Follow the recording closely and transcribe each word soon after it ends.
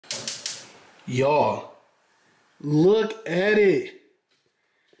Y'all, look at it.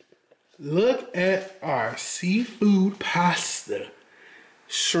 Look at our seafood pasta.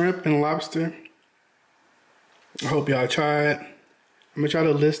 Shrimp and lobster. I hope y'all try it. I'm gonna try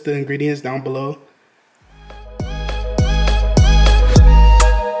to list the ingredients down below.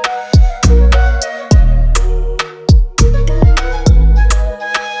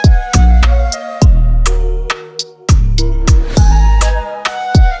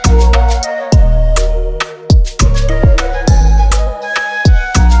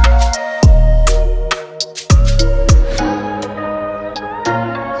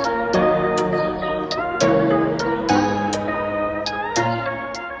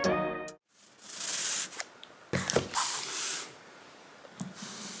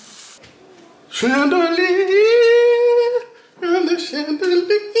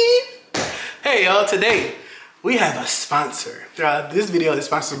 Hey y'all, today we have a sponsor. This video is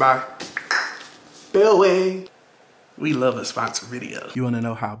sponsored by Bellway. We love a sponsored video. You want to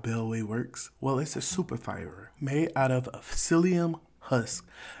know how Bellway works? Well, it's a super fiber made out of a psyllium husk.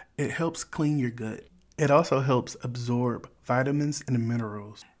 It helps clean your gut. It also helps absorb vitamins and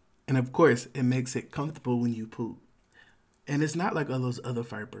minerals. And of course, it makes it comfortable when you poop. And it's not like all those other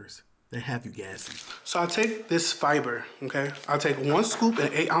fibers. They have you gassing. So I'll take this fiber, okay? I'll take 1 scoop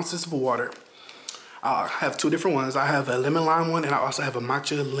and 8 ounces of water. I have 2 different ones. I have a lemon lime one and I also have a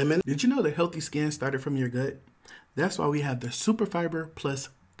matcha lemon. Did you know that healthy skin started from your gut? That's why we have the super fiber plus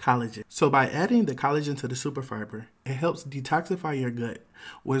collagen. So by adding the collagen to the super fiber, it helps detoxify your gut,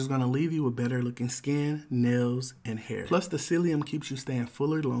 which is gonna leave you with better looking skin, nails, and hair. Plus the psyllium keeps you staying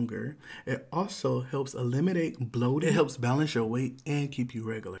fuller longer. It also helps eliminate bloating. It helps balance your weight and keep you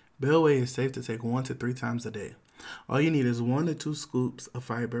regular. Bellway is safe to take 1 to 3 times a day. All you need is 1 to 2 scoops of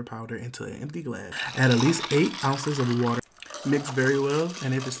fiber powder into an empty glass. Add at least 8 ounces of water. Mix very well,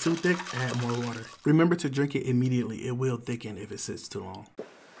 and if it's too thick, add more water. Remember to drink it immediately. It will thicken if it sits too long.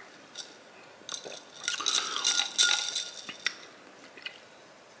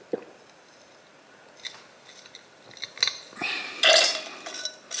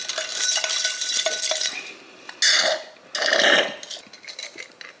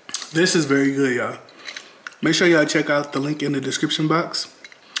 This is very good, y'all. Make sure y'all check out the link in the description box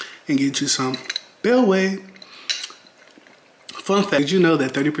and get you some Bellway. Fun fact, did you know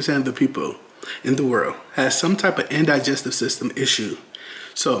that 30% of the people in the world has some type of indigestive system issue?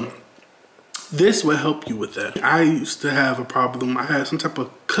 So this will help you with that. I used to have a problem. I had some type of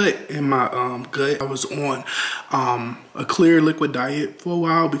cut in my gut. I was on a clear liquid diet for a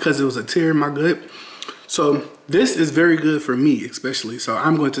while because it was a tear in my gut. So this is very good for me, especially. So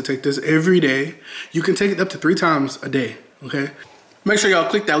I'm going to take this every day. You can take it up to 3 times a day, okay? Make sure y'all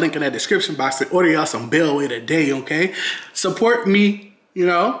click that link in that description box and order y'all some Bellway today, okay? Support me, you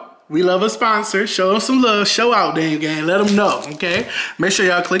know. We love a sponsor. Show them some love. Show out, Dame Gang. Let them know, okay? Make sure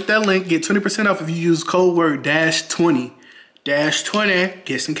y'all click that link. Get 20% off if you use code word -20. -20.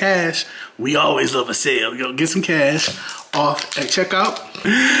 Get some cash. We always love a sale. Yo, get some cash off at checkout.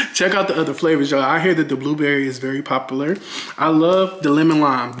 Check out the other flavors, y'all. I hear that the blueberry is very popular. I love the lemon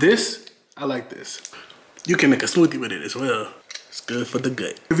lime. This, I like this. You can make a smoothie with it as well. It's good for the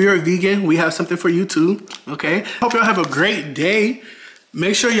gut. If you're a vegan, we have something for you too, okay? Hope y'all have a great day.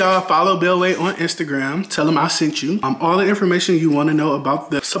 Make sure y'all follow Bellway on Instagram. Tell them I sent you. All the information you want to know about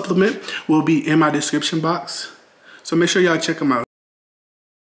the supplement will be in my description box. So make sure y'all check them out.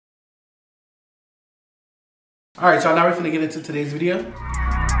 All right, y'all, now we're gonna get into today's video.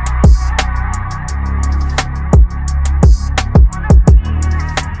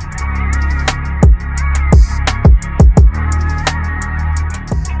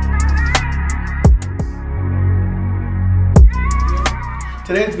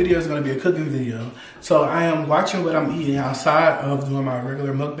 Today's video is going to be a cooking video. So I am watching what I'm eating outside of doing my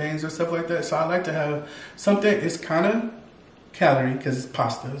regular mukbangs or stuff like that. So I like to have something, it's kind of calorie because it's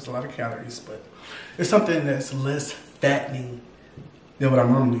pasta, it's a lot of calories, but it's something that's less fattening than what I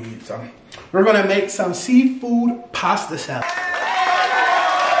normally eat. So we're going to make some seafood pasta salad.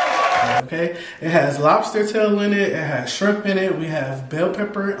 Okay, it has lobster tail in it, it has shrimp in it, we have bell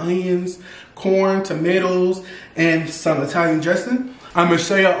pepper, onions, corn, tomatoes, and some Italian dressing. I'm gonna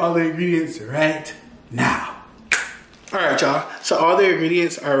show y'all all the ingredients right now. All right, y'all, so all the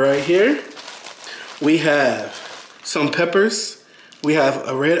ingredients are right here. We have some peppers, we have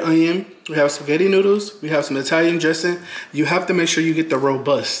a red onion, we have spaghetti noodles, we have some Italian dressing. You have to make sure you get the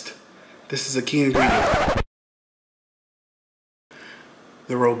robust. This is a key ingredient.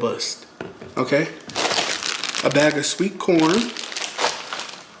 The robust, okay? A bag of sweet corn,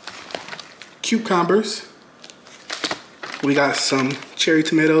 cucumbers, We got some cherry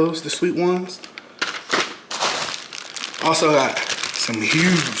tomatoes, the sweet ones. Also got some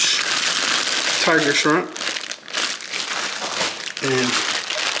huge tiger shrimp and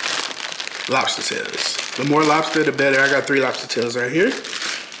lobster tails. The more lobster, the better. I got 3 lobster tails right here.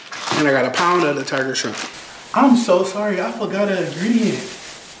 And I got a pound of the tiger shrimp. I'm so sorry, I forgot an ingredient.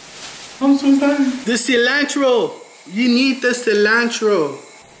 I'm so sorry. The cilantro. You need the cilantro.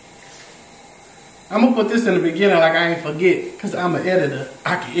 I'm gonna put this in the beginning like I ain't forget, cause I'm an editor.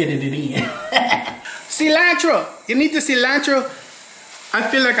 I can edit it in. Cilantro. You need the cilantro. I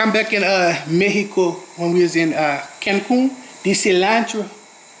feel like I'm back in Mexico when we was in Cancun. The cilantro.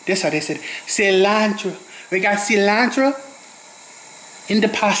 That's how they said it. Cilantro. We got cilantro in the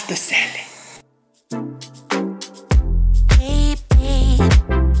pasta salad.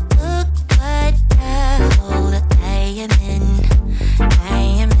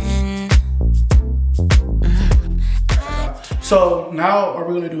 So now what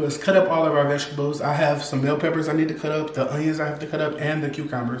we're gonna do is cut up all of our vegetables. I have some bell peppers I need to cut up, the onions I have to cut up, and the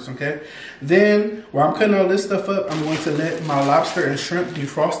cucumbers, okay? Then, while I'm cutting all this stuff up, I'm going to let my lobster and shrimp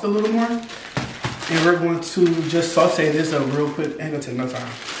defrost a little more. And we're going to just saute this up real quick. Ain't gonna take no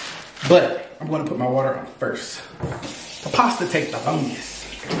time. But, I'm gonna put my water on first. The pasta take the longest.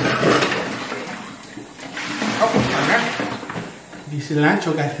 Oh, my God. The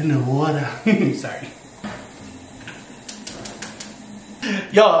cilantro got in the water. Sorry.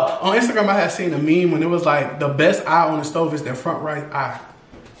 Y'all, on Instagram I had seen a meme when it was like, the best eye on the stove is the front right eye.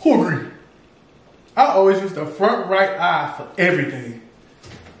 Who agree? I always use the front right eye for everything.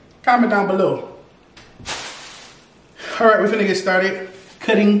 Comment down below. All right, we're finna get started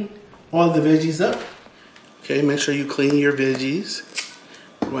cutting all the veggies up. Okay, make sure you clean your veggies.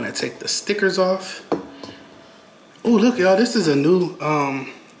 We're gonna take the stickers off. Oh, look y'all, this is a new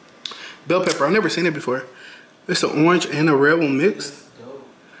bell pepper. I've never seen it before. It's an orange and a red one mixed.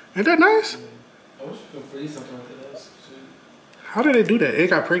 Ain't that nice? I wish you could freeze something like that. How did they do that? It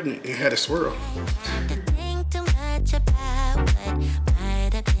got pregnant and had a swirl.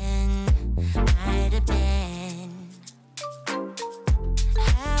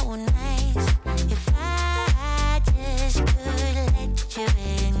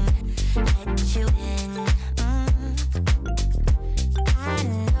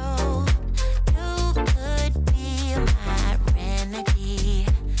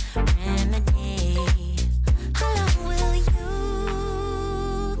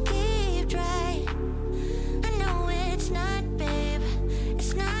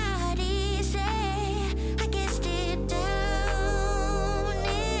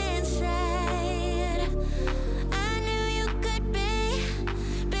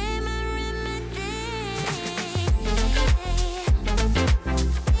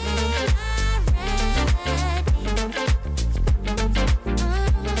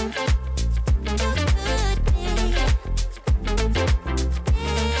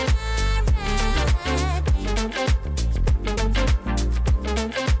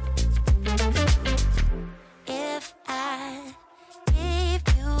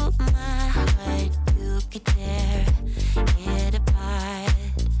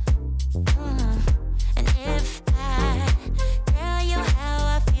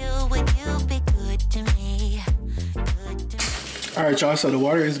 All right, y'all, so the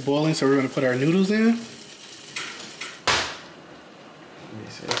water is boiling, so we're gonna put our noodles in.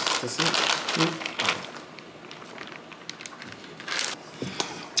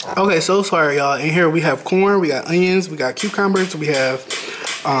 Okay, so sorry, y'all. In here we have corn, we got onions, we got cucumbers, we have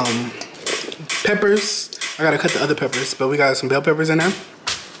peppers. I gotta cut the other peppers, but we got some bell peppers in there.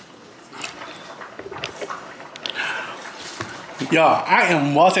 Y'all, I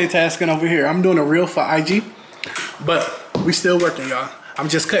am multitasking over here. I'm doing a reel for IG, but we still working, y'all. I'm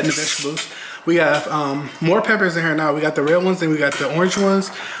just cutting the vegetables. We have more peppers in here now. We got the red ones and we got the orange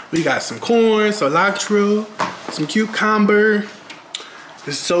ones. We got some corn, cilantro, some cucumber.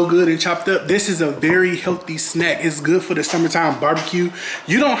 It's so good and chopped up. This is a very healthy snack. It's good for the summertime barbecue.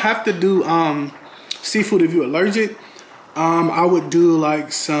 You don't have to do seafood if you're allergic. I would do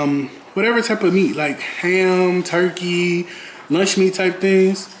like some, whatever type of meat, like ham, turkey, lunch meat type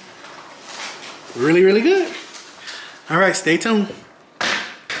things. Really, really good. All right, stay tuned.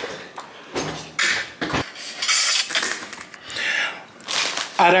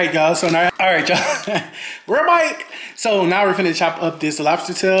 All right, y'all. So now, all right, y'all. We're back. So now we're finna chop up this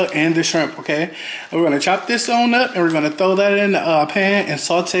lobster tail and the shrimp, okay? And we're gonna chop this on up and we're gonna throw that in the pan and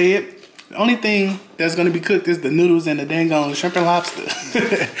saute it. The only thing that's gonna be cooked is the noodles and the dang on shrimp and lobster.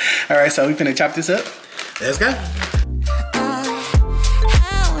 All right, so we finna chop this up. Let's go.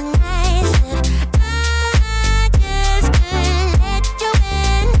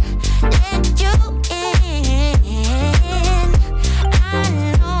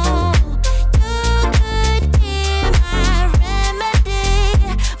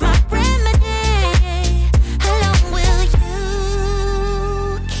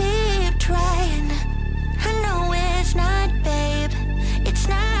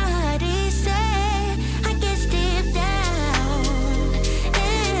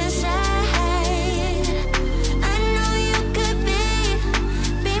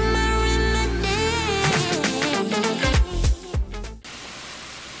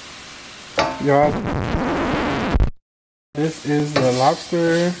 Y'all, this is the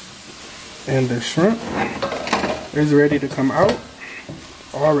lobster and the shrimp. It's ready to come out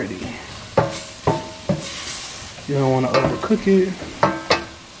already. You don't want to overcook it.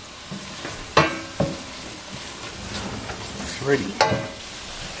 It's ready.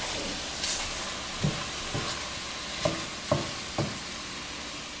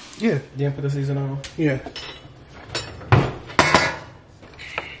 Yeah. You didn't put the season on? Yeah.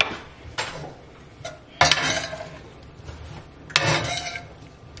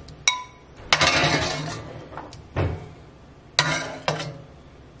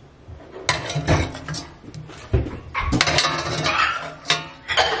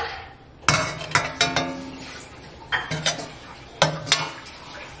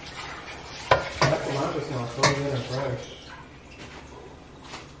 Cilantro smells so good and fresh.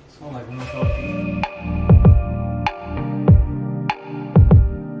 It smells like one coffee.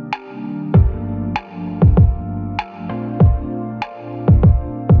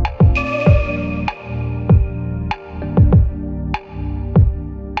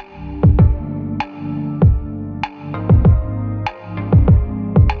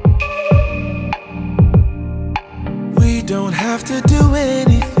 We don't have to do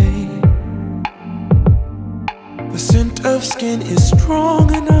anything. The scent of skin is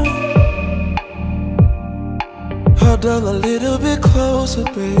strong enough. Huddle a little bit closer,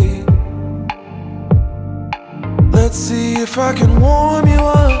 babe. Let's see if I can warm you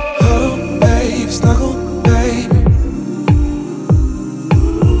up. Huddle, babe, snuggle, baby.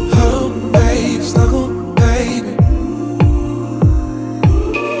 Huddle, babe, snuggle, baby.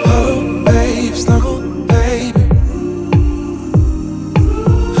 Huddle, babe, snuggle, baby.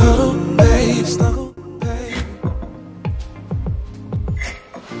 Huddle, babe, snuggle, baby.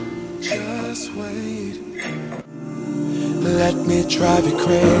 Just wait. Let me drive you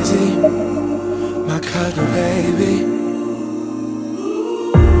crazy, my cuddle baby.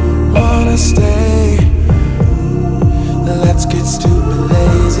 Wanna stay? Let's get stupid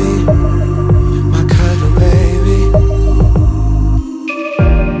lazy, my cuddle baby.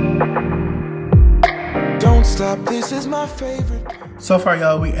 Don't stop, this is my favorite. So far,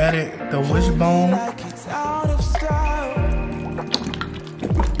 y'all, we added the wishbone. Like it's out of style.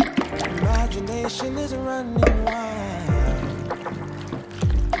 Imagination is running wild.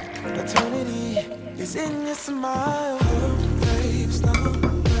 Eternity is in your smile. Babe, snuggle,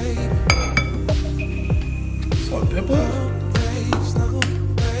 babe. Salt, pepper. Babe, snuggle,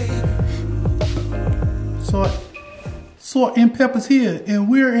 babe. Salt and peppers here, and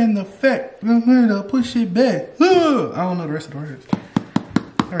we're in the fact. We're going to push it back. I don't know the rest of the words.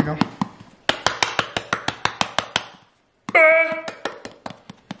 There we go.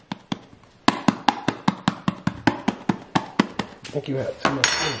 I think you have too much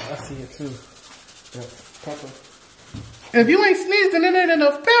food. I see it too. Pepper. If you ain't sneezing, it ain't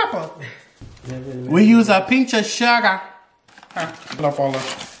enough pepper. We use a pinch of sugar. Put up all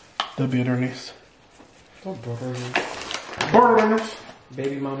the bitterness. Don't bother me. Bitterness.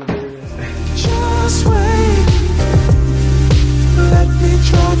 Baby mama bitterness. Just wait. Let me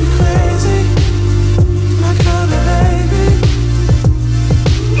drive you crazy, my kind of baby.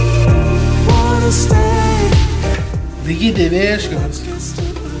 Wanna stay? They get the vegetables. Get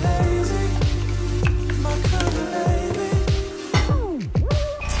stupid lazy, my kind of baby.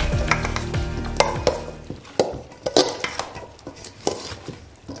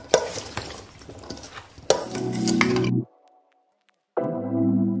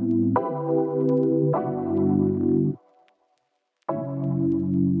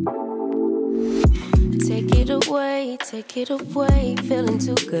 Take it away, feeling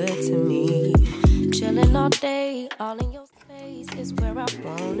too good to me. Chilling all day, all in your space is where I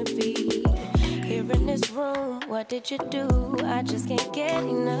wanna be. Here in this room, what did you do? I just can't get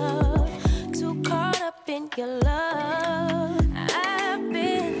enough. Too caught up in your love. I've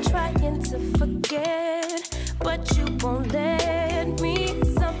been trying to forget, but you won't let me.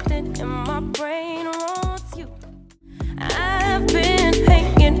 Something in my brain wants you. I've been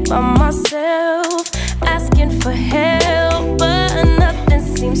hanging by myself, asking for help, but nothing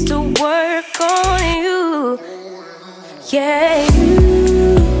seems to work on you. Yeah,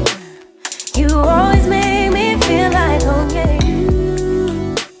 you always make me feel like home. Yeah,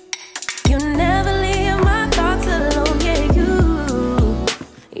 you never leave my thoughts alone. Yeah,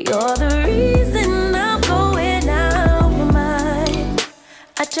 you're the reason I'm going out of my mind.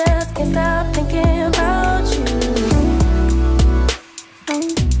 I just can't stop thinking about you.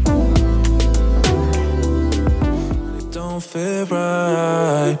 Don't feel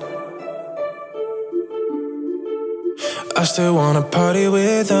right. I still wanna party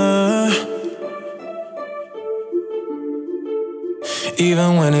with her.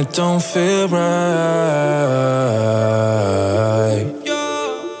 even when it don't feel right.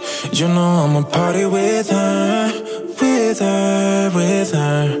 You know I'ma party with her, with her, with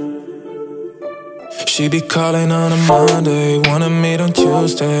her. She be calling on a Monday, wanna meet on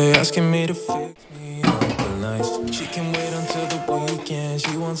Tuesday, asking me to fix me up a nice. She can wait until the weekend,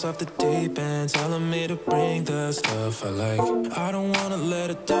 she wants off the deep end, telling me to bring the stuff I like. I don't wanna let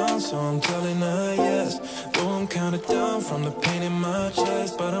her down, so I'm telling her yes. Though I'm kinda down from the pain in my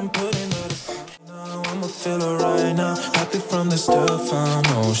chest, but I'm putting her to now. I'ma feel her right now, happy from the stuff I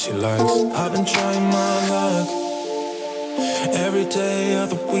know she likes. I've been trying my luck every day of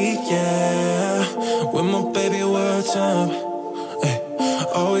the week, yeah. With my baby, what's up? Ay,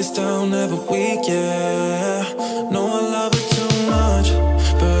 always down, never weak, yeah. No, I love her too much,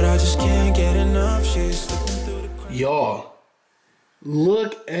 but I just can't get enough. She's slipping through the cracks. Y'all,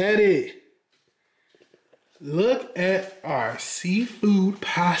 look at it. Look at our seafood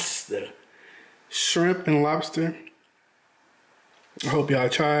pasta. Shrimp and lobster. I hope y'all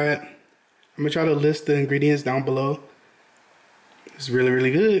try it. I'm gonna try to list the ingredients down below. It's really,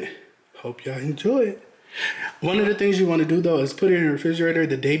 really good. Hope y'all enjoy it. One of the things you want to do though is put it in the refrigerator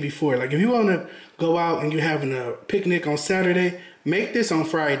the day before. Like if you want to go out and you're having a picnic on Saturday, make this on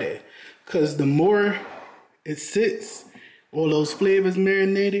Friday. Because the more it sits, all those flavors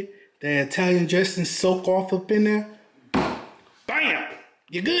marinated, the Italian dressing soak off up in there. Bam!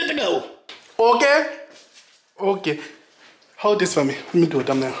 You're good to go. Okay? Okay. Hold this for me. Let me do a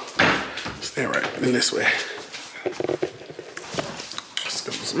thumbnail. Stand right in this way.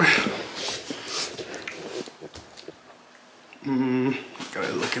 Excuse me.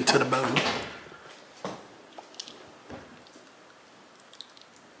 Gotta look into the bowl.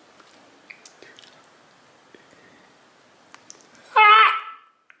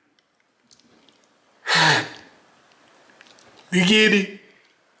 You get it?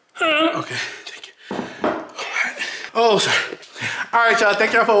 Okay, take it. Alright. Oh, sorry. Alright, y'all.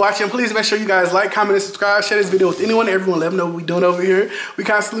 Thank y'all for watching. Please make sure you guys like, comment, and subscribe. Share this video with anyone, everyone. Let them know what we're doing over here. We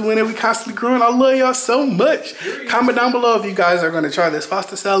constantly winning. We constantly growing. I love y'all so much. Comment down below if you guys are going to try this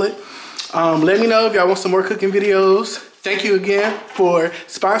pasta salad. Let me know if y'all want some more cooking videos. Thank you again for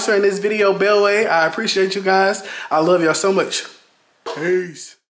sponsoring this video, Bellway. I appreciate you guys. I love y'all so much. Peace.